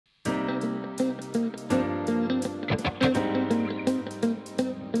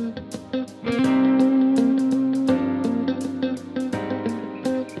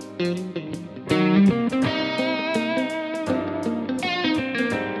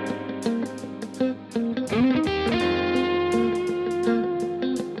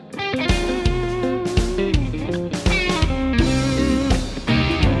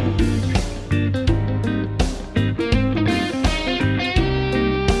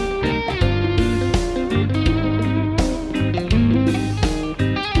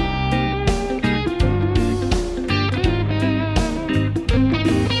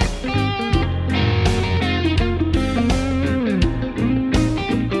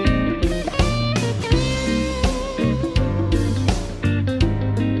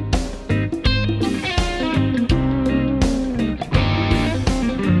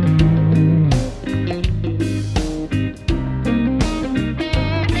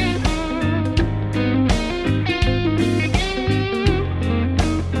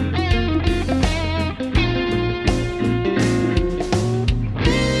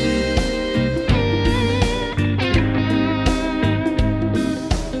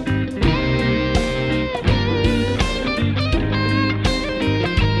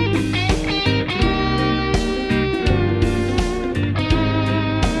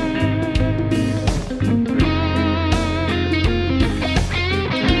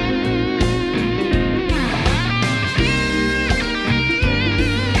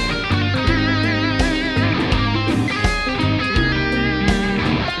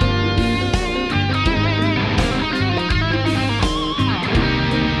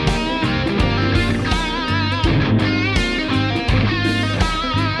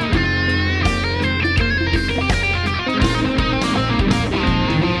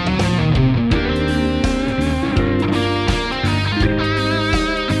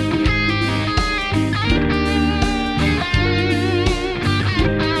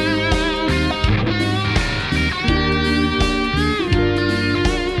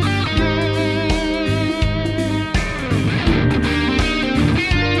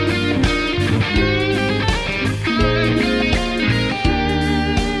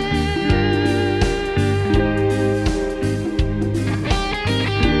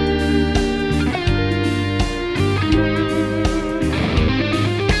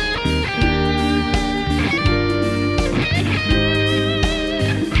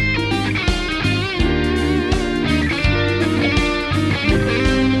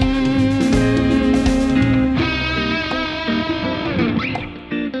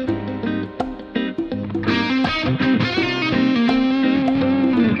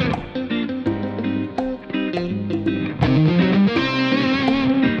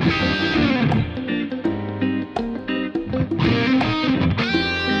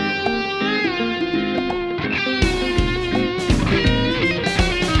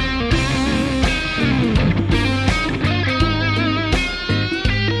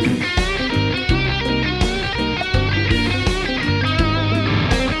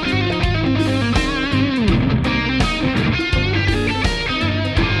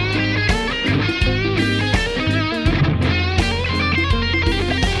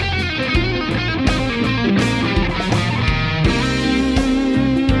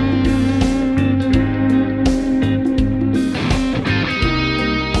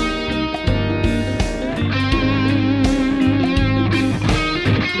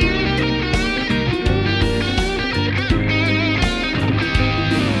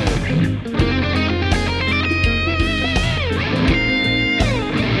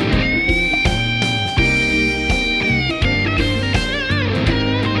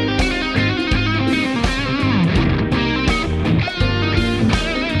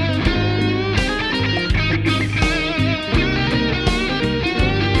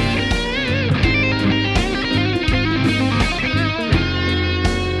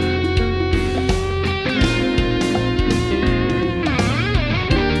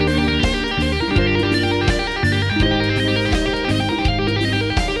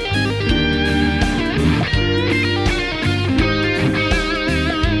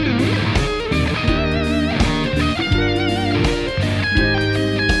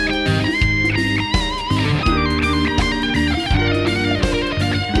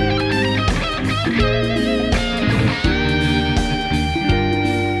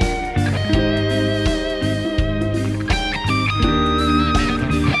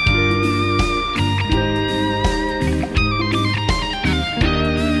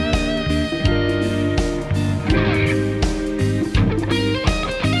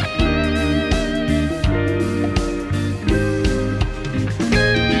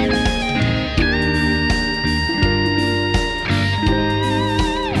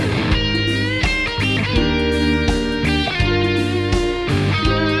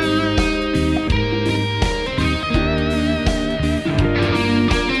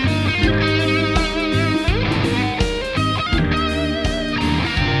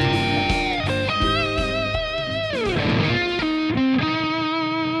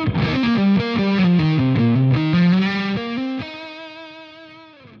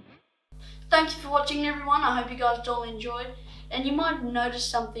thank you for watching, everyone. I hope you guys all enjoyed. And you might notice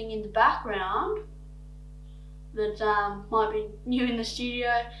something in the background that might be new in the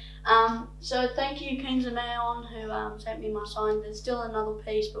studio. So thank you, Kings of Mayon, who sent me my sign. There's still another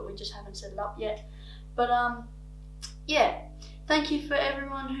piece, but we just haven't set it up yet. But yeah, thank you for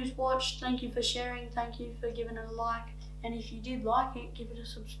everyone who's watched. Thank you for sharing. Thank you for giving it a like. And if you did like it, give it a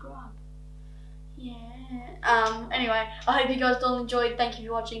subscribe. Yeah. Anyway, I hope you guys all enjoyed. Thank you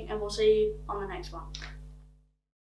for watching, and we'll see you on the next one.